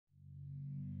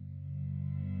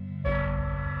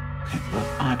Okay,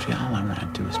 well, Audrey, all I want to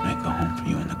do is make a home for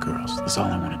you and the girls. That's all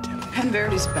I want to do. And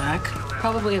Verity's back.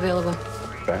 Probably available.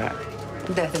 Back?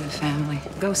 Death in the family.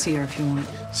 Go see her if you want.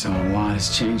 So a lot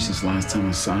has changed since last time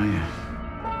I saw you.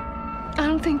 I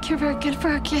don't think you're very good for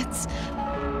our kids.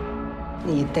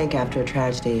 You'd think after a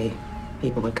tragedy,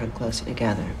 people would come closer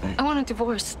together, but I want a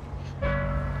divorce.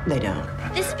 they don't.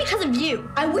 This is because of you.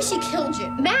 I wish he killed you.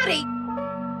 Maddie!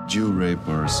 Did you rape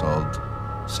or assault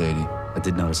Sadie? I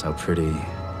did notice how pretty,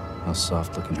 how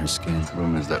soft looking her skin.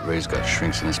 Rumors that Ray's got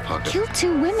shrinks in his pocket. Killed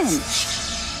 2 women.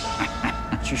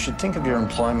 You should think of your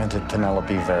employment at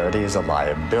Penelope Verity as a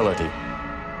liability.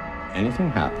 Anything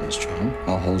happens, John,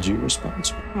 I'll hold you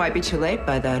responsible. Might be too late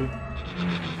by then.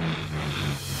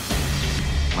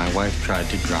 My wife tried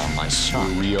to drown my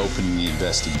son. We're reopening the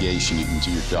investigation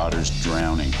into your daughter's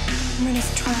drowning.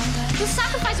 Murder's trial, Dad. You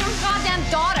sacrificed your own goddamn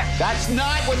daughter. That's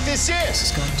not what this is!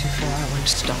 This is going too far. I want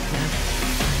to stop now.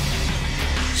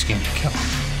 Scheme to kill him.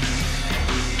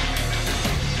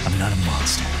 I'm not a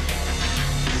monster.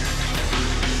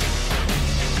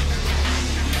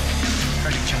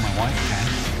 Tried to kill my wife, Ken.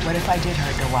 What if I did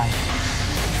hurt your wife?